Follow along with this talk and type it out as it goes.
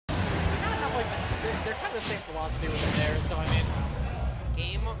they're kind of the same philosophy within there, so I mean.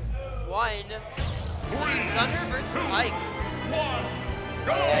 Game 1. Gunner versus Mike.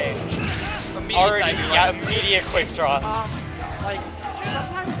 Hey. Immediate quick draw. Like,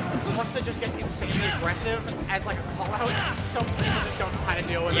 sometimes Luxa just gets insanely aggressive as like a call-out, and some people just don't know how to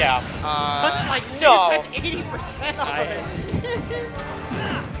deal with it. Just like, that's 80% of it.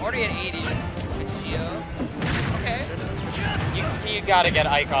 Already at 80. It's Gio. Okay. You gotta get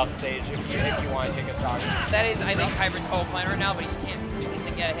Ike off stage if you want to take a stock. That is, I think, Hybrid's whole plan right now, but he just can't seem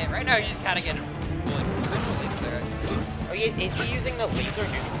to get a hit. Right now, you just gotta get him pulling there. Oh, is he using the laser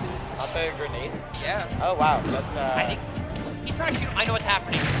neutral, not the grenade? Yeah. Oh, wow. That's, I think he's trying to shoot. I know what's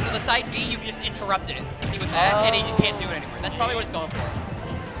happening. So the side B, you just interrupted it. See with that, and he just can't do it anymore. That's probably what it's going for.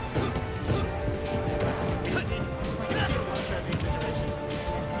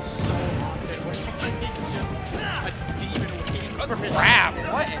 Grab!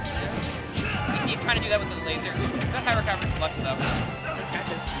 What? He's trying to do that with the laser. Good high recovery from Luxa though. Good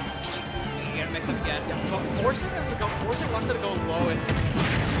catches. You gotta mix up again. Yeah, but forcing Luxa to go low and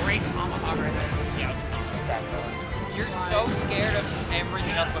great tomahawk right there. Yeah. You're so scared of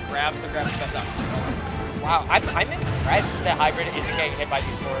everything else but grab, so grab the best option. Wow, I'm impressed that Hybrid isn't getting hit by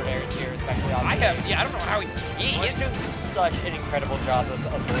these forward airs here, especially on I don't know how he is doing such an incredible job of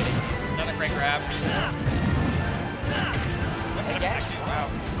avoiding these. Another great grab. Wow.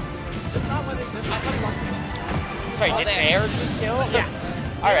 Just not letting Luxa. Sorry, did air just kill? Yeah.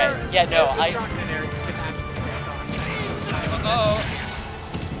 All right. Yeah, no,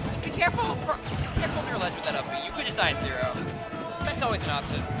 Be careful. Careful on your ledge with that up B. You could just die at 0. That's always an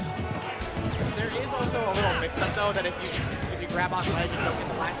option. There is also a little mix-up though that if you grab on ledge and don't get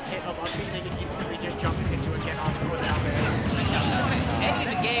the last hit of up B, they can instantly just jump and hit you again off and put it down there. Ending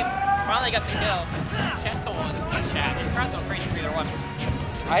the game. Finally got the kill. Chat's going on. Chat. These crowds going crazy for either one.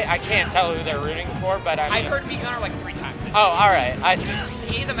 I can't tell who they're rooting for, but I mean... I heard Gunner like 3 times. Oh, all right. I see.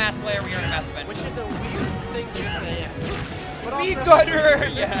 He's a mass player. We are in a mass event. Which is a weird thing to say. Gunner!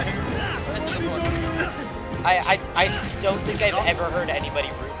 Yeah. I don't think I've ever heard anybody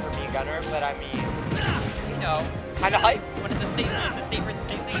root for Gunner, but I mean... You know. Kind of hype. When it's a state versus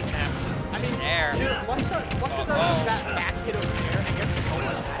state league, I mean, air. Dude, Luxa does that back hit of air and gets so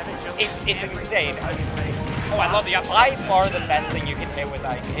much out of it. Just it's insane. I mean, like, I love the up. By far the best thing you can hit with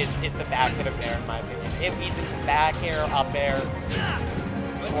Ike is the back hit of air, in my opinion. It leads into back air, up air,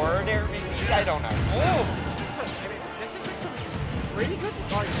 forward air, maybe? I don't know. Oh! This has been some pretty good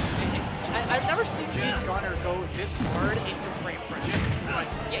guard. I've never seen Gunner go this hard into frame pressure.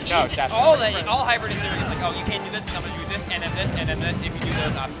 Yeah, all Hybrid is doing is like, oh, you can't do this, because I'm going to do this, and then this, and then this, if you do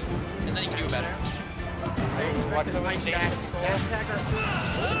those options. And then you can do it better. Luxa with stage control.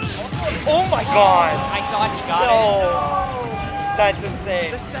 Oh my god! I thought he got it. That's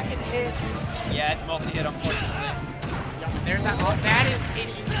insane. The second hit. Yeah, it's multi-hit, unfortunately. There's that. Oh, that is an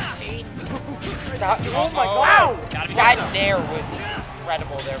insane move. Oh my god! That nair was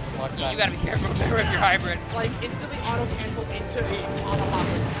incredible there from Luxa. You gotta be careful there with your Hybrid. Like, instantly auto-cancel into a tomahawk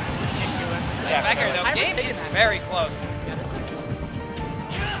was ridiculous. Yeah, back here though, game is very close. Yeah, this is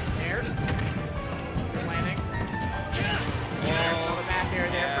there. Landing. Another back air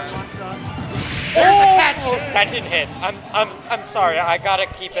there for Luxa. There's the catch! That didn't hit. I'm sorry. I gotta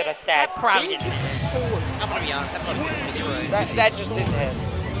keep it a stat. I'm gonna be honest. That just didn't hit.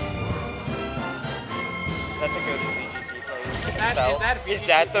 Is that the go-to VGC player? Is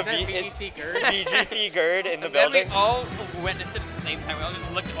that the VGC GERD in the building? We all witnessed it at the same time. We all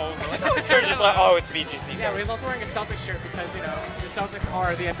just looked over. We're just like, oh, it's VGC. Yeah, he's also wearing a Celtics shirt because, you know, the Celtics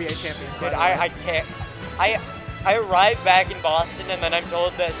are the NBA champions. Dude, I can't. I arrived back in Boston and then I'm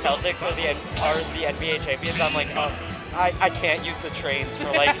told that Celtics are the NBA champions. I'm like, oh, I can't use the trains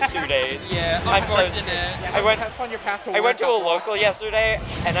for like 2 days. Yeah, unfortunate. I went to a local yesterday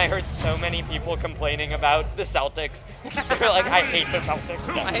and I heard so many people complaining about the Celtics. They're like, I hate the Celtics.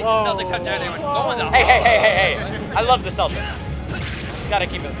 I hate the Celtics. How dare they went going the Hey. I love the Celtics. Gotta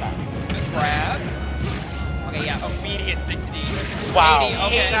keep it high. Good grab. Okay, yeah, immediate 60. Wow. 80,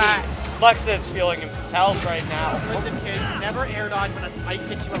 okay. Luxa is feeling himself right now. Listen, kids, never air dodge when a Ike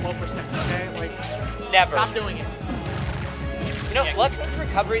hits you at low percent, okay? Like, never. Stop doing it. You know, Luxa's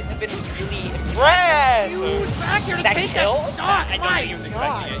recoveries have been really impressive. Huge back here to that take kill? that stock. I don't think he was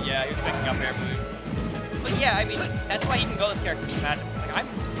expecting it. Yeah, he was picking up air move. But yeah, I mean, that's why you can go this character with matchup. Like,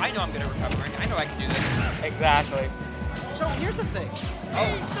 I know I'm good at recovering. I know I can do this. Exactly. So here's the thing. Oh.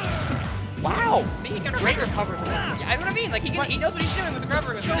 Wow. See, he got a great recovery from that. Yeah, I know what I mean. Like, he knows what he's doing with the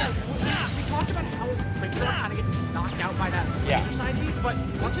recovery. So, we talked about how Quickdraw kind of gets knocked out by that laser side beat, but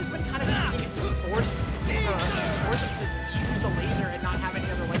Luxa's been kind of using it to force him to use the laser and not have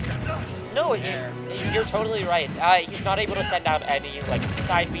any other leg trap. No, No, there. you're totally right. He's not able to send out any like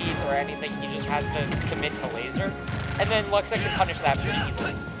side Bs or anything. He just has to commit to laser, and then Luxa can punish that pretty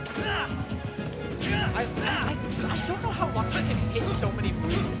easily. I don't know how Luxa can hit so many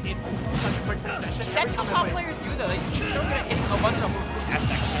moves in such a quick succession. That's what top players do though. They're so good at hitting a bunch of moves.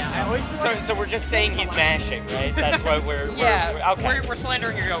 I always feel like So we're just saying he's mashing, right? That's what we're okay. We're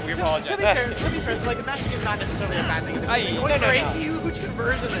slandering your goat. We apologize. To be fair, like mashing is not necessarily a bad thing. It's going for a huge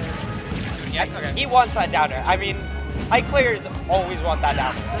conversion there. Yeah, okay. He wants that downer. I mean, Ike players always want that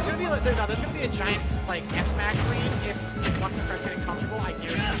downer. There's gonna be a giant like F smash read if Luxa starts hitting comfortable. I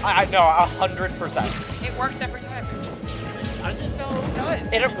guarantee. I know 100%. It works every time. Does it though? It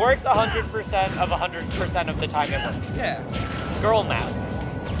does. It works 100% of 100% of the time it works. Yeah. Girl math.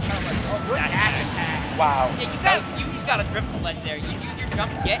 Dash attack. Wow. Yeah, you just gotta drift the ledge there. You use your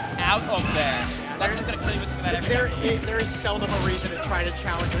jump, get out of there. That's just gonna kill you with that every time. There is seldom a reason to try to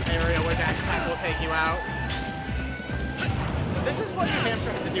challenge an area where dash attack will take you out. This is what New Hampshire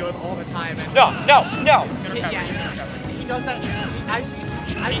tries to deal with all the time. And No. He does that. I've seen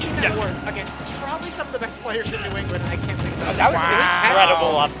that work against probably some of the best players in New England. And I can't think of that. That was an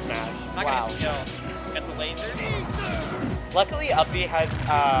incredible up smash. I'm not gonna kill. Get the laser. Luckily, up B has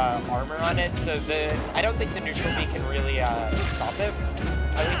armor on it, so I don't think the neutral B can really stop him.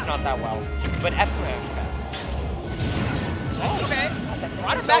 At least not that well. But F smash, Oh, okay.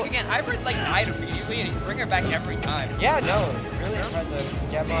 Brought him back again. Hybrid like died immediately, and he's bringing her back every time. Yeah, no, really impressive.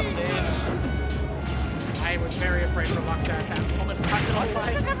 Get him off stage. I was very afraid for Luxa at that moment.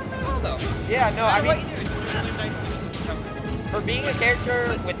 Luxa's never been well though. Yeah, no, I mean, what you do, he's really nicely with the recovery. for being a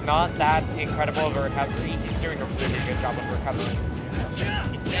character with not that incredible of a recovery, he's doing a really good job of recovery.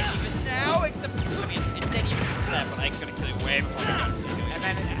 It's dead even now, except, I mean, it's dead even percent, but Ike's gonna kill you way before he gets to do it.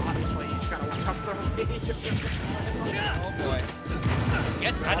 And then obviously you just gotta watch out for the rage. Oh boy.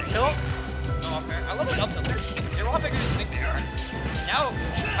 Gets Up tilt. No, up there. I love those up tilts. They're huge. They're a lot bigger than you think they are. Now,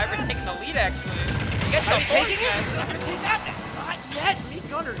 Hybrid's taking the lead actually. He gets the Taking force, it? He's not gonna take that. Not yet. Meat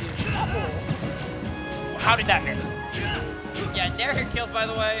Gunner is awful. How did that miss? Yeah, there he kills, by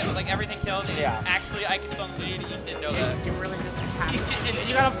the way. Like, everything killed. Yeah. Actually, Ike is still in the lead. You just didn't know that. You really just have to.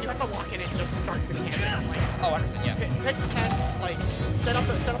 You have to walk in and just start the cannon. Like, Oh, 100%, yeah. Pitch the tent, like, set up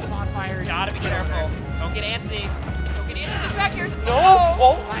the bonfire. Gotta be careful. Don't get antsy. Don't get antsy. Get back here. No!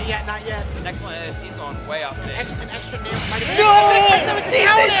 Oh. Not yet, not yet. The next one is, he's going way off An stage. extra near might have No! been. He's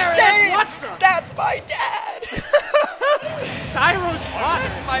insane! Luxa. That's my dad! Cyro's fun.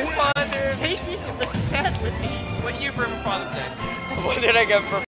 My father. Taking the set with me. What do you for Father's Day? What did I get for